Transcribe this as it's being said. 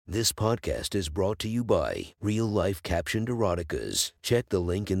This podcast is brought to you by Real Life Captioned Eroticas. Check the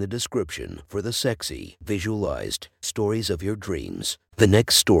link in the description for the sexy, visualized stories of your dreams. The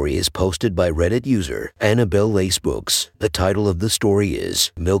next story is posted by Reddit user Annabelle Lacebooks. The title of the story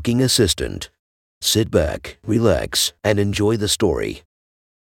is Milking Assistant. Sit back, relax, and enjoy the story.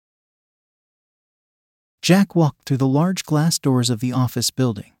 Jack walked through the large glass doors of the office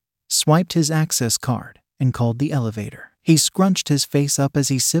building, swiped his access card, and called the elevator. He scrunched his face up as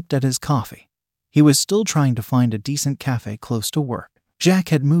he sipped at his coffee. He was still trying to find a decent cafe close to work. Jack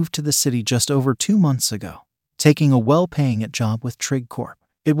had moved to the city just over 2 months ago, taking a well-paying job with Trig Corp.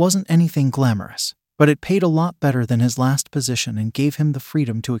 It wasn't anything glamorous, but it paid a lot better than his last position and gave him the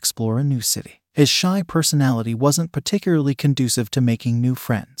freedom to explore a new city. His shy personality wasn't particularly conducive to making new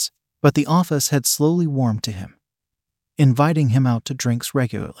friends, but the office had slowly warmed to him, inviting him out to drinks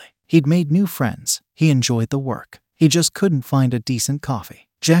regularly. He'd made new friends. He enjoyed the work. He just couldn't find a decent coffee.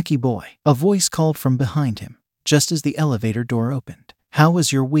 "Jackie boy," a voice called from behind him, just as the elevator door opened. "How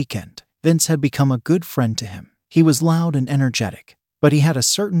was your weekend?" Vince had become a good friend to him. He was loud and energetic, but he had a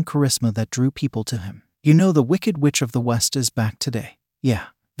certain charisma that drew people to him. "You know the Wicked Witch of the West is back today." "Yeah,"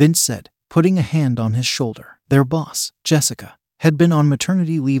 Vince said, putting a hand on his shoulder. Their boss, Jessica, had been on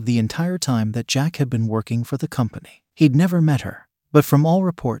maternity leave the entire time that Jack had been working for the company. He'd never met her, but from all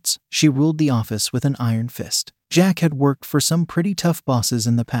reports, she ruled the office with an iron fist. Jack had worked for some pretty tough bosses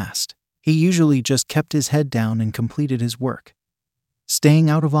in the past. He usually just kept his head down and completed his work, staying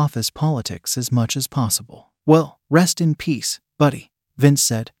out of office politics as much as possible. "Well, rest in peace, buddy," Vince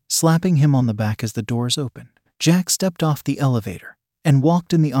said, slapping him on the back as the doors opened. Jack stepped off the elevator and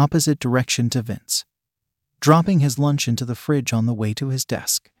walked in the opposite direction to Vince, dropping his lunch into the fridge on the way to his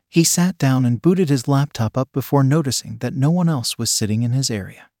desk. He sat down and booted his laptop up before noticing that no one else was sitting in his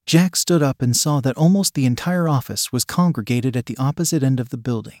area. Jack stood up and saw that almost the entire office was congregated at the opposite end of the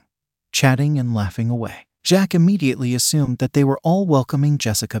building, chatting and laughing away. Jack immediately assumed that they were all welcoming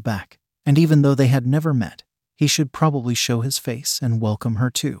Jessica back, and even though they had never met, he should probably show his face and welcome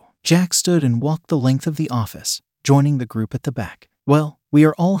her too. Jack stood and walked the length of the office, joining the group at the back. "Well, we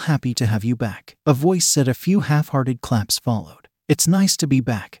are all happy to have you back," a voice said. A few half-hearted claps followed. "It's nice to be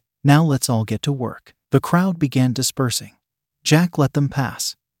back. Now let's all get to work." The crowd began dispersing. Jack let them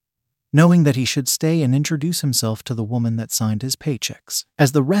pass, knowing that he should stay and introduce himself to the woman that signed his paychecks.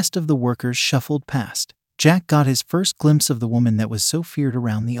 As the rest of the workers shuffled past, Jack got his first glimpse of the woman that was so feared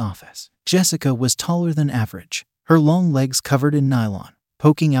around the office. Jessica was taller than average, her long legs covered in nylon,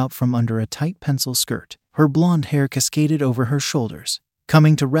 poking out from under a tight pencil skirt. Her blonde hair cascaded over her shoulders,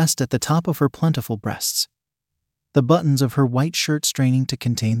 coming to rest at the top of her plentiful breasts, the buttons of her white shirt straining to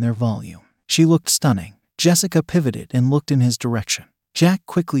contain their volume. She looked stunning. Jessica pivoted and looked in his direction. Jack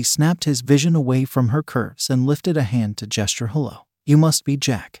quickly snapped his vision away from her curves and lifted a hand to gesture hello. "You must be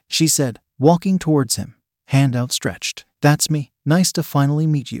Jack," she said, walking towards him, hand outstretched. "That's me. Nice to finally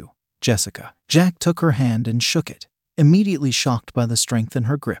meet you, Jessica." Jack took her hand and shook it, immediately shocked by the strength in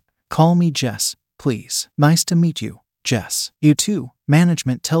her grip. "Call me Jess, please." "Nice to meet you, Jess." "You too.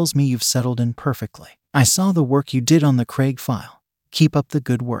 Management tells me you've settled in perfectly. I saw the work you did on the Craig file. Keep up the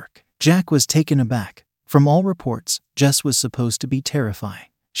good work." Jack was taken aback. From all reports, Jess was supposed to be terrifying.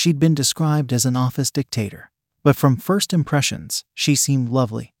 She'd been described as an office dictator, but from first impressions, she seemed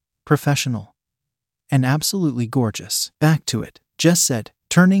lovely, professional, and absolutely gorgeous. "Back to it," Jess said,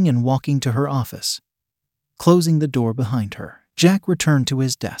 turning and walking to her office, closing the door behind her. Jack returned to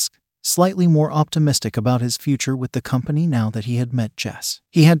his desk, slightly more optimistic about his future with the company now that he had met Jess.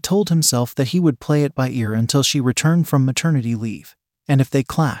 He had told himself that he would play it by ear until she returned from maternity leave, and if they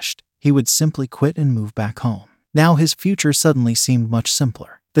clashed, he would simply quit and move back home. Now his future suddenly seemed much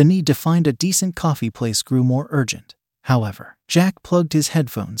simpler. The need to find a decent coffee place grew more urgent. However, Jack plugged his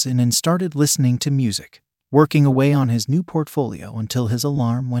headphones in and started listening to music, working away on his new portfolio until his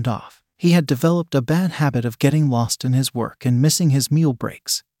alarm went off. He had developed a bad habit of getting lost in his work and missing his meal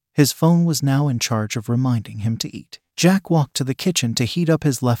breaks. His phone was now in charge of reminding him to eat. Jack walked to the kitchen to heat up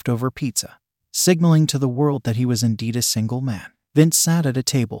his leftover pizza, signaling to the world that he was indeed a single man. Vince sat at a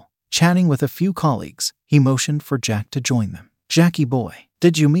table, chatting with a few colleagues. He motioned for Jack to join them. "Jackie boy,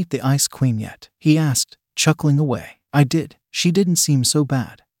 did you meet the Ice Queen yet?" he asked, chuckling away. "I did. She didn't seem so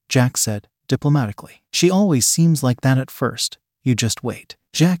bad," Jack said, diplomatically. "She always seems like that at first. You just wait."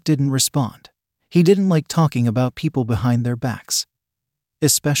 Jack didn't respond. He didn't like talking about people behind their backs,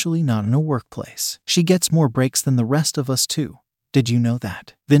 especially not in a workplace. "She gets more breaks than the rest of us too. Did you know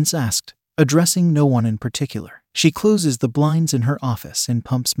that?" Vince asked, addressing no one in particular. "She closes the blinds in her office and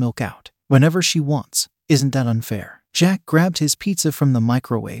pumps milk out whenever she wants. Isn't that unfair?" Jack grabbed his pizza from the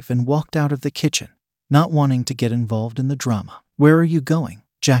microwave and walked out of the kitchen, not wanting to get involved in the drama. "Where are you going?"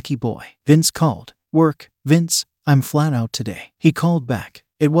 Jackie boy. Vince called. Work, Vince, I'm flat out today. He called back.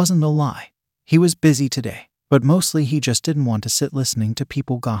 It wasn't a lie. He was busy today, but mostly he just didn't want to sit listening to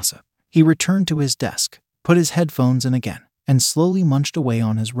people gossip. He returned to his desk, put his headphones in again, and slowly munched away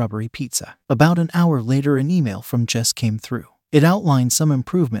on his rubbery pizza. About an hour later, an email from Jess came through. It outlined some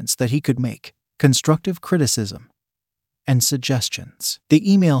improvements that he could make, constructive criticism, and suggestions.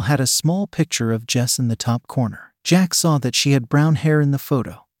 The email had a small picture of Jess in the top corner. Jack saw that she had brown hair in the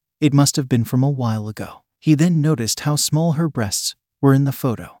photo. It must have been from a while ago. He then noticed how small her breasts were in the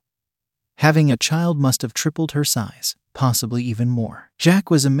photo. Having a child must have tripled her size, possibly even more. Jack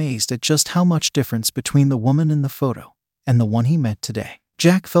was amazed at just how much difference between the woman in the photo and the one he met today.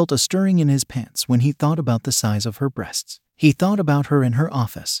 Jack felt a stirring in his pants when he thought about the size of her breasts. He thought about her in her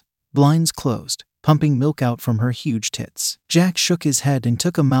office, blinds closed, pumping milk out from her huge tits. Jack shook his head and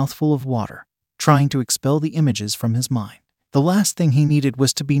took a mouthful of water, trying to expel the images from his mind. The last thing he needed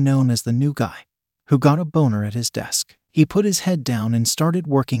was to be known as the new guy who got a boner at his desk. He put his head down and started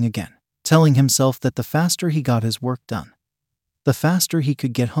working again, telling himself that the faster he got his work done, the faster he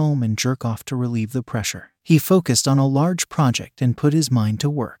could get home and jerk off to relieve the pressure. He focused on a large project and put his mind to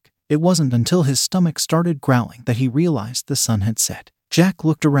work. It wasn't until his stomach started growling that he realized the sun had set. Jack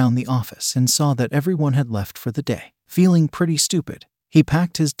looked around the office and saw that everyone had left for the day. Feeling pretty stupid, he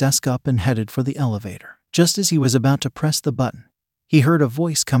packed his desk up and headed for the elevator. Just as he was about to press the button, he heard a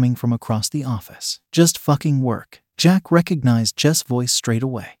voice coming from across the office. Just fucking work. Jack recognized Jess' voice straight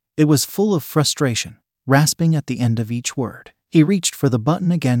away. It was full of frustration, rasping at the end of each word. He reached for the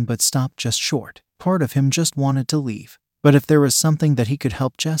button again but stopped just short. Part of him just wanted to leave, but if there was something that he could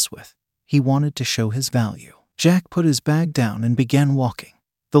help Jess with, he wanted to show his value. Jack put his bag down and began walking,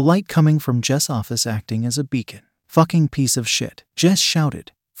 the light coming from Jess' office acting as a beacon. Fucking piece of shit, Jess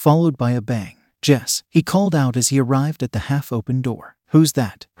shouted, followed by a bang. Jess, he called out as he arrived at the half-open door. Who's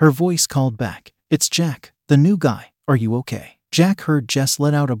that? Her voice called back. It's Jack, the new guy. Are you okay? Jack heard Jess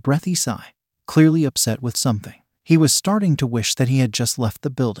let out a breathy sigh, clearly upset with something. He was starting to wish that he had just left the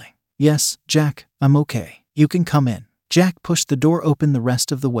building. Yes, Jack, I'm okay. You can come in. Jack pushed the door open the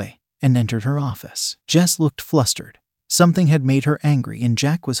rest of the way and entered her office. Jess looked flustered. Something had made her angry and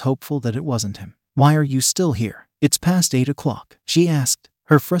Jack was hopeful that it wasn't him. Why are you still here? It's past 8 o'clock, she asked,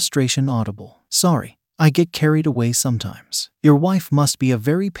 her frustration audible. Sorry, I get carried away sometimes. Your wife must be a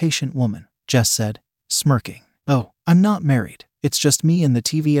very patient woman, Jess said, smirking. Oh, I'm not married. It's just me and the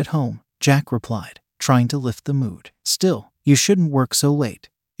TV at home, Jack replied, trying to lift the mood. Still, you shouldn't work so late.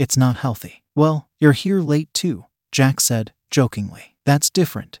 It's not healthy. Well, you're here late too, Jack said, jokingly. That's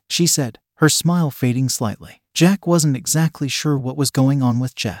different, she said, her smile fading slightly. Jack wasn't exactly sure what was going on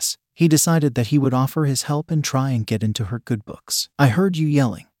with Jess. He decided that he would offer his help and try and get into her good books. I heard you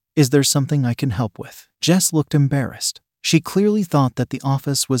yelling. Is there something I can help with? Jess looked embarrassed. She clearly thought that the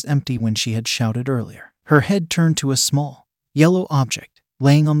office was empty when she had shouted earlier. Her head turned to a small, yellow object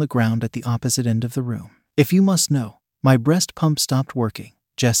laying on the ground at the opposite end of the room. If you must know, my breast pump stopped working,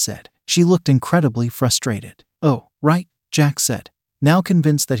 Jess said. She looked incredibly frustrated. Oh, right, Jack said, now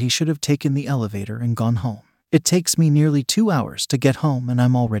convinced that he should have taken the elevator and gone home. It takes me nearly 2 hours to get home and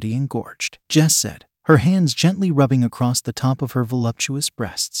I'm already engorged, Jess said, her hands gently rubbing across the top of her voluptuous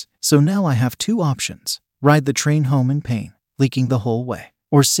breasts. So now I have 2 options. Ride the train home in pain, leaking the whole way,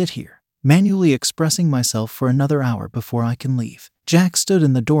 or sit here, manually expressing myself for another hour before I can leave. Jack stood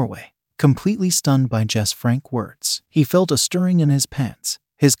in the doorway, completely stunned by Jess' frank words. He felt a stirring in his pants,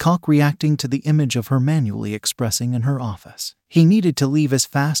 his cock reacting to the image of her manually expressing in her office. He needed to leave as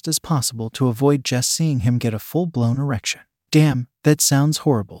fast as possible to avoid Jess seeing him get a full-blown erection. Damn, that sounds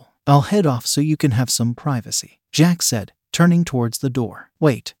horrible. I'll head off so you can have some privacy, Jack said, turning towards the door.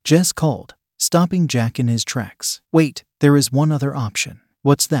 Wait, Jess called, stopping Jack in his tracks. Wait, there is one other option.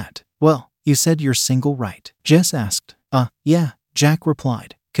 What's that? Well, you said you're single, right? Jess asked. Yeah, Jack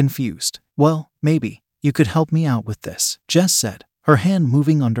replied, confused. Well, maybe you could help me out with this, Jess said, her hand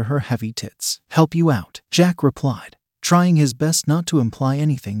moving under her heavy tits. Help you out, Jack replied, trying his best not to imply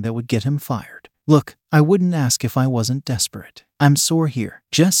anything that would get him fired. Look, I wouldn't ask if I wasn't desperate. I'm sore here,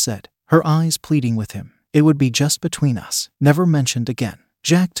 Jess said, her eyes pleading with him. It would be just between us, never mentioned again.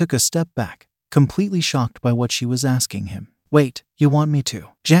 Jack took a step back, completely shocked by what she was asking him. Wait, you want me to?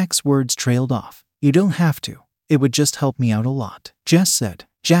 Jack's words trailed off. You don't have to. It would just help me out a lot, Jess said.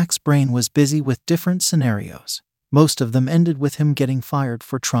 Jack's brain was busy with different scenarios. Most of them ended with him getting fired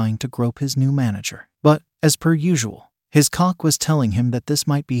for trying to grope his new manager. But, as per usual, his cock was telling him that this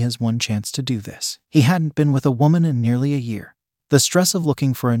might be his one chance to do this. He hadn't been with a woman in nearly a year. The stress of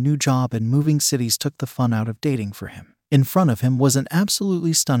looking for a new job and moving cities took the fun out of dating for him. In front of him was an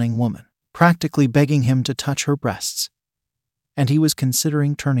absolutely stunning woman, practically begging him to touch her breasts and he was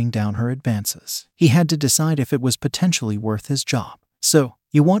considering turning down her advances. He had to decide if it was potentially worth his job. So,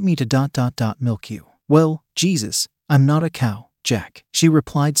 you want me to milk you? Well, Jesus, I'm not a cow, Jack, she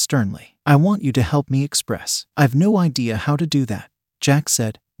replied sternly. I want you to help me express. I've no idea how to do that, Jack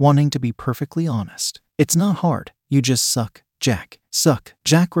said, wanting to be perfectly honest. It's not hard, you just suck, Jack. Suck,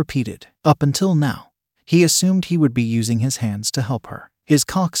 Jack repeated. Up until now, he assumed he would be using his hands to help her. His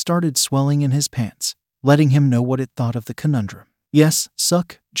cock started swelling in his pants, letting him know what it thought of the conundrum. Yes,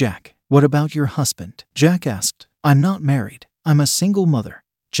 suck, Jack. What about your husband? Jack asked. I'm not married. I'm a single mother,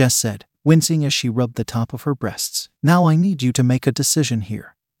 Jess said, wincing as she rubbed the top of her breasts. Now I need you to make a decision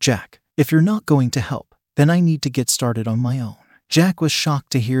here, Jack. If you're not going to help, then I need to get started on my own. Jack was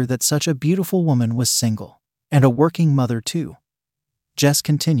shocked to hear that such a beautiful woman was single, and a working mother too. Jess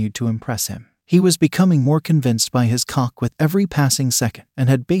continued to impress him. He was becoming more convinced by his cock with every passing second and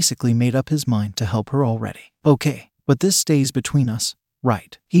had basically made up his mind to help her already. Okay, but this stays between us,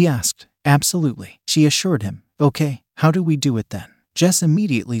 right? He asked. Absolutely, she assured him. Okay, how do we do it then? Jess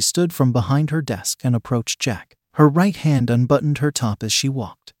immediately stood from behind her desk and approached Jack. Her right hand unbuttoned her top as she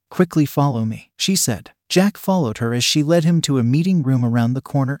walked. Quickly follow me, she said. Jack followed her as she led him to a meeting room around the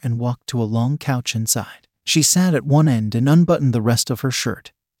corner and walked to a long couch inside. She sat at one end and unbuttoned the rest of her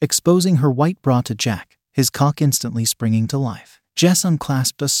shirt, exposing her white bra to Jack, his cock instantly springing to life. Jess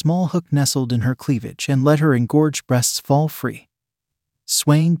unclasped a small hook nestled in her cleavage and let her engorged breasts fall free,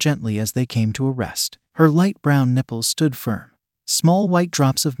 swaying gently as they came to a rest. Her light brown nipples stood firm, small white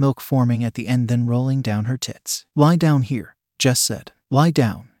drops of milk forming at the end then rolling down her tits. Lie down here, Jess said. Lie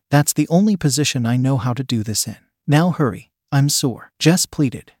down. That's the only position I know how to do this in. Now hurry, I'm sore, Jess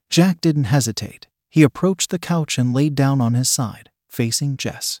pleaded. Jack didn't hesitate. He approached the couch and laid down on his side, facing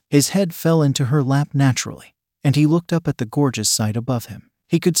Jess. His head fell into her lap naturally, and he looked up at the gorgeous sight above him.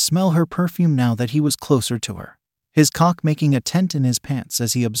 He could smell her perfume now that he was closer to her, his cock making a tent in his pants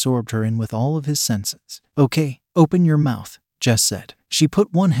as he absorbed her in with all of his senses. Okay, open your mouth, Jess said. She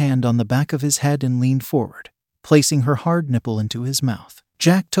put one hand on the back of his head and leaned forward, placing her hard nipple into his mouth.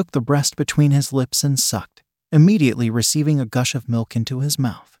 Jack took the breast between his lips and sucked, immediately receiving a gush of milk into his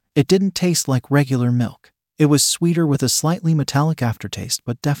mouth. It didn't taste like regular milk. It was sweeter with a slightly metallic aftertaste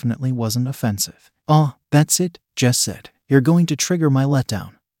but definitely wasn't offensive. "Ah, that's it," Jess said. "You're going to trigger my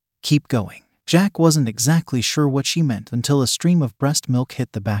letdown. Keep going." Jack wasn't exactly sure what she meant until a stream of breast milk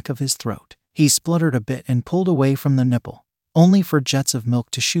hit the back of his throat. He spluttered a bit and pulled away from the nipple, only for jets of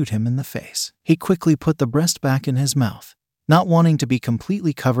milk to shoot him in the face. He quickly put the breast back in his mouth, not wanting to be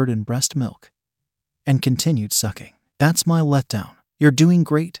completely covered in breast milk, and continued sucking. "That's my letdown. You're doing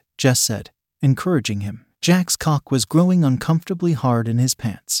great," Jess said, encouraging him. Jack's cock was growing uncomfortably hard in his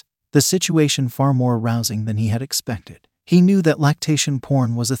pants, the situation far more arousing than he had expected. He knew that lactation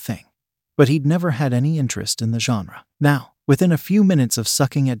porn was a thing, but he'd never had any interest in the genre. Now, within a few minutes of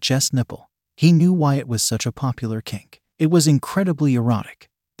sucking at Jess' nipple, he knew why it was such a popular kink. It was incredibly erotic.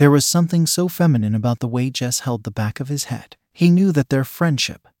 There was something so feminine about the way Jess held the back of his head. He knew that their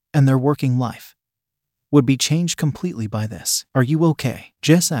friendship and their working life would be changed completely by this. "Are you okay?"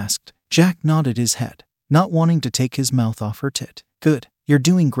 Jess asked. Jack nodded his head, not wanting to take his mouth off her tit. "Good, you're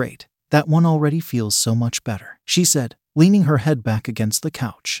doing great. That one already feels so much better," she said, leaning her head back against the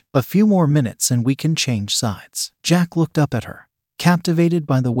couch. "A few more minutes and we can change sides." Jack looked up at her, captivated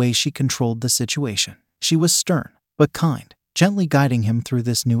by the way she controlled the situation. She was stern, but kind, gently guiding him through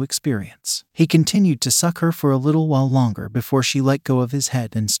this new experience. He continued to suck her for a little while longer before she let go of his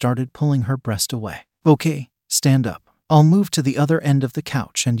head and started pulling her breast away. "Okay, stand up. I'll move to the other end of the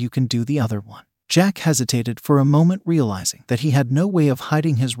couch and you can do the other one." Jack hesitated for a moment, realizing that he had no way of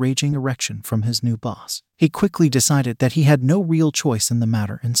hiding his raging erection from his new boss. He quickly decided that he had no real choice in the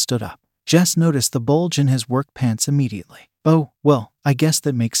matter and stood up. Jess noticed the bulge in his work pants immediately. "Oh, well, I guess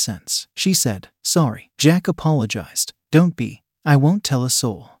that makes sense," she said. "Sorry." Jack apologized. "Don't be. I won't tell a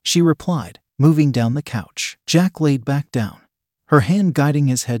soul," she replied, moving down the couch. Jack laid back down, her hand guiding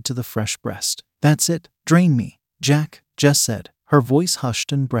his head to the fresh breast. "That's it. Drain me, Jack," Jess said, her voice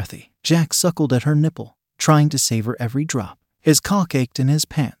hushed and breathy. Jack suckled at her nipple, trying to savor every drop. His cock ached in his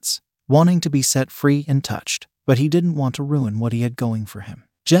pants, wanting to be set free and touched, but he didn't want to ruin what he had going for him.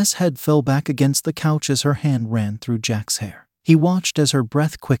 Jess' head fell back against the couch as her hand ran through Jack's hair. He watched as her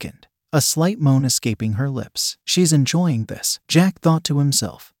breath quickened, a slight moan escaping her lips. "She's enjoying this," Jack thought to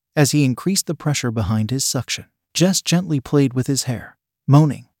himself, as he increased the pressure behind his suction. Jess gently played with his hair,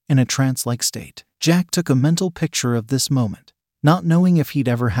 moaning, in a trance-like state. Jack took a mental picture of this moment, not knowing if he'd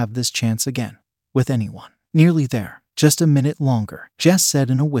ever have this chance again, with anyone. "Nearly there. Just a minute longer," Jess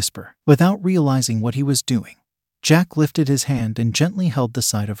said in a whisper. Without realizing what he was doing, Jack lifted his hand and gently held the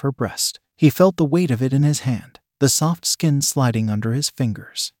side of her breast. He felt the weight of it in his hand, the soft skin sliding under his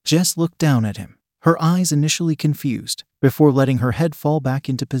fingers. Jess looked down at him, her eyes initially confused, before letting her head fall back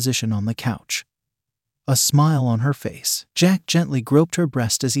into position on the couch. A smile on her face. Jack gently groped her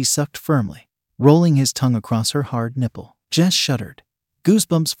breast as he sucked firmly, rolling his tongue across her hard nipple. Jess shuddered,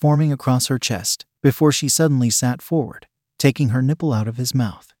 goosebumps forming across her chest, before she suddenly sat forward, taking her nipple out of his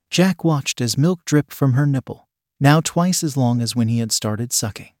mouth. Jack watched as milk dripped from her nipple, now twice as long as when he had started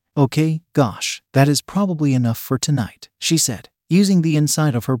sucking. "Okay, gosh, that is probably enough for tonight," she said, using the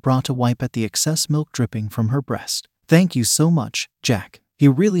inside of her bra to wipe at the excess milk dripping from her breast. "Thank you so much, Jack.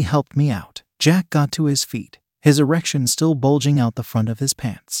 You really helped me out." Jack got to his feet, his erection still bulging out the front of his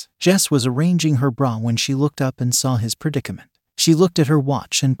pants. Jess was arranging her bra when she looked up and saw his predicament. She looked at her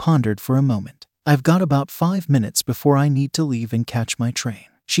watch and pondered for a moment. "I've got about 5 minutes before I need to leave and catch my train,"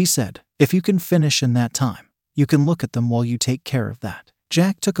 she said. "If you can finish in that time, you can look at them while you take care of that."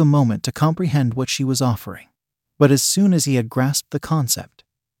 Jack took a moment to comprehend what she was offering, but as soon as he had grasped the concept,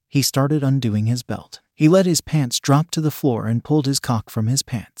 he started undoing his belt. He let his pants drop to the floor and pulled his cock from his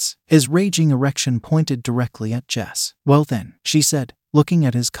pants. His raging erection pointed directly at Jess. "Well then," she said, looking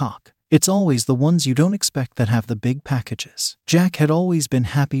at his cock, "it's always the ones you don't expect that have the big packages." Jack had always been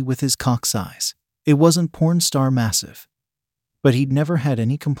happy with his cock size. It wasn't porn star massive, but he'd never had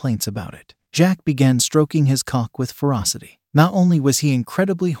any complaints about it. Jack began stroking his cock with ferocity. Not only was he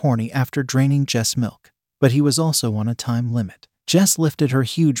incredibly horny after draining Jess' milk, but he was also on a time limit. Jess lifted her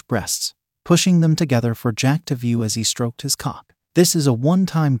huge breasts, pushing them together for Jack to view as he stroked his cock. "This is a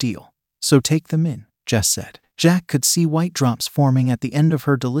one-time deal, so take them in," Jess said. Jack could see white drops forming at the end of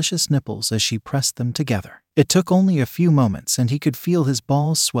her delicious nipples as she pressed them together. It took only a few moments and he could feel his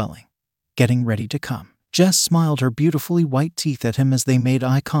balls swelling, getting ready to come. Jess smiled her beautifully white teeth at him as they made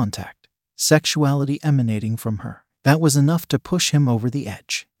eye contact, sexuality emanating from her. That was enough to push him over the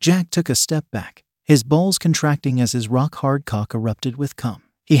edge. Jack took a step back, his balls contracting as his rock-hard cock erupted with cum.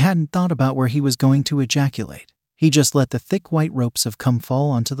 He hadn't thought about where he was going to ejaculate. He just let the thick white ropes of cum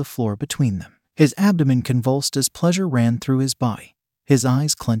fall onto the floor between them. His abdomen convulsed as pleasure ran through his body. His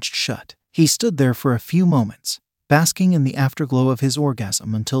eyes clenched shut. He stood there for a few moments, basking in the afterglow of his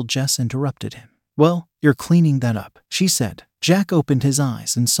orgasm until Jess interrupted him. "Well, you're cleaning that up," she said. Jack opened his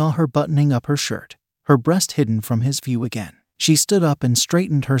eyes and saw her buttoning up her shirt, her breast hidden from his view again. She stood up and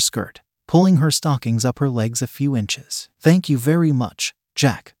straightened her skirt, pulling her stockings up her legs a few inches. "Thank you very much,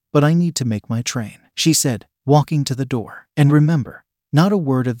 Jack, but I need to make my train," she said, walking to the door. "And remember, not a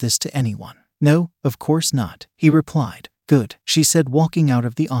word of this to anyone." "No, of course not," he replied. "Good," she said, walking out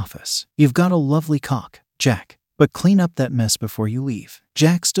of the office. "You've got a lovely cock, Jack, but clean up that mess before you leave."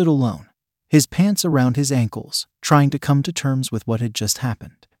 Jack stood alone, his pants around his ankles, trying to come to terms with what had just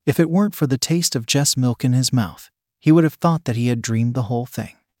happened. If it weren't for the taste of Jess' milk in his mouth, he would have thought that he had dreamed the whole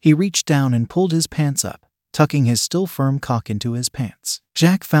thing. He reached down and pulled his pants up, tucking his still firm cock into his pants.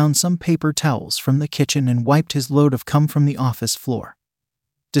 Jack found some paper towels from the kitchen and wiped his load of cum from the office floor,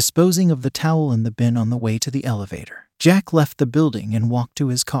 disposing of the towel in the bin on the way to the elevator. Jack left the building and walked to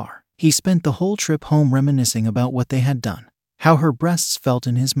his car. He spent the whole trip home reminiscing about what they had done, how her breasts felt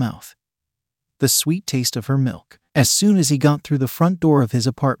in his mouth, the sweet taste of her milk. As soon as he got through the front door of his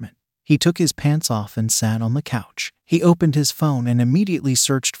apartment, he took his pants off and sat on the couch. He opened his phone and immediately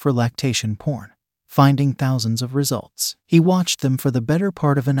searched for lactation porn, finding thousands of results. He watched them for the better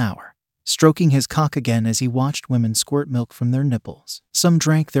part of an hour, stroking his cock again as he watched women squirt milk from their nipples. Some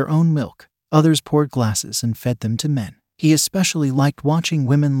drank their own milk, others poured glasses and fed them to men. He especially liked watching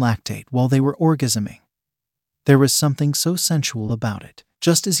women lactate while they were orgasming. There was something so sensual about it.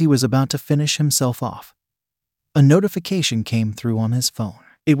 Just as he was about to finish himself off, a notification came through on his phone.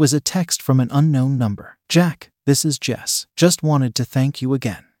 It was a text from an unknown number. "Jack, this is Jess. Just wanted to thank you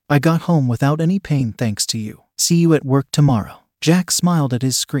again. I got home without any pain thanks to you. See you at work tomorrow." Jack smiled at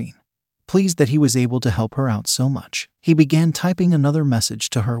his screen, pleased that he was able to help her out so much. He began typing another message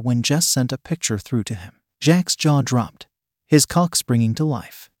to her when Jess sent a picture through to him. Jack's jaw dropped, his cock springing to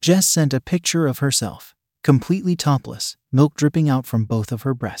life. Jess sent a picture of herself, completely topless, milk dripping out from both of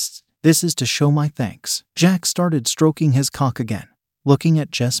her breasts. "This is to show my thanks." Jack started stroking his cock again, looking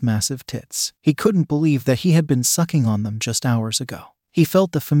at Jess' massive tits. He couldn't believe that he had been sucking on them just hours ago. He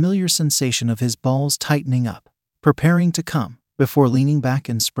felt the familiar sensation of his balls tightening up, preparing to come, before leaning back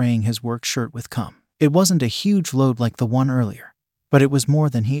and spraying his work shirt with cum. It wasn't a huge load like the one earlier, but it was more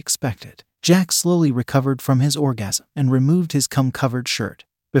than he expected. Jack slowly recovered from his orgasm and removed his cum-covered shirt,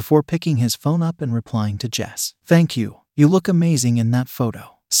 before picking his phone up and replying to Jess. "Thank you. You look amazing in that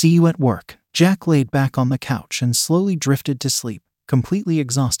photo. See you at work." Jack laid back on the couch and slowly drifted to sleep, completely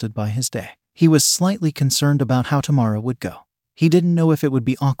exhausted by his day. He was slightly concerned about how tomorrow would go. He didn't know if it would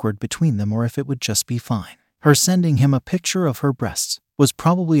be awkward between them or if it would just be fine. Her sending him a picture of her breasts was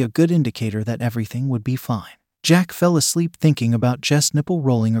probably a good indicator that everything would be fine. Jack fell asleep thinking about Jess' nipple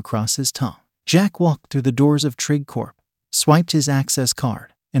rolling across his tongue. Jack walked through the doors of Trig Corp, swiped his access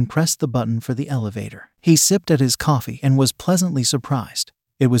card, and pressed the button for the elevator. He sipped at his coffee and was pleasantly surprised.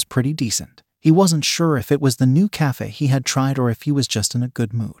 It was pretty decent. He wasn't sure if it was the new cafe he had tried or if he was just in a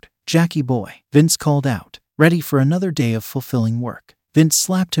good mood. "Jackie boy," Vince called out, ready for another day of fulfilling work. Vince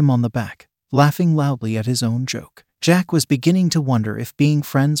slapped him on the back, laughing loudly at his own joke. Jack was beginning to wonder if being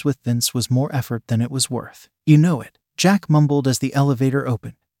friends with Vince was more effort than it was worth. "You know it," Jack mumbled as the elevator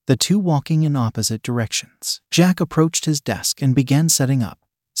opened, the two walking in opposite directions. Jack approached his desk and began setting up,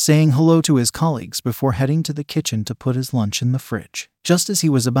 saying hello to his colleagues before heading to the kitchen to put his lunch in the fridge. Just as he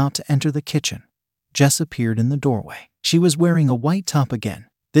was about to enter the kitchen, Jess appeared in the doorway. She was wearing a white top again,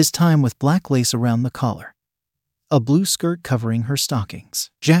 this time with black lace around the collar, a blue skirt covering her stockings.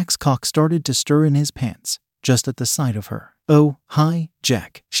 Jack's cock started to stir in his pants, just at the sight of her. "Oh, hi,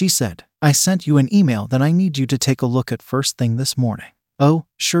 Jack," she said. "I sent you an email that I need you to take a look at first thing this morning." "Oh,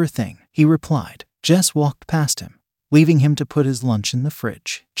 sure thing," he replied. Jess walked past him, leaving him to put his lunch in the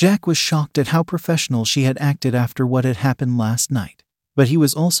fridge. Jack was shocked at how professional she had acted after what had happened last night, but he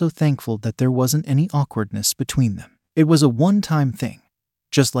was also thankful that there wasn't any awkwardness between them. It was a one-time thing,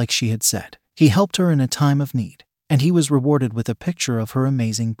 just like she had said. He helped her in a time of need, and he was rewarded with a picture of her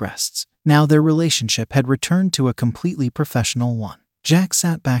amazing breasts. Now their relationship had returned to a completely professional one. Jack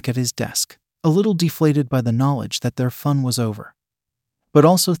sat back at his desk, a little deflated by the knowledge that their fun was over, but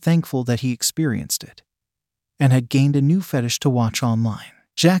also thankful that he experienced it and had gained a new fetish to watch online.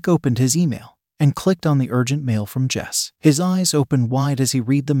 Jack opened his email and clicked on the urgent mail from Jess. His eyes opened wide as he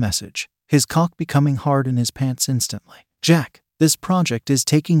read the message, his cock becoming hard in his pants instantly. "Jack, this project is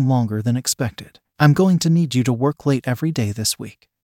taking longer than expected. I'm going to need you to work late every day this week.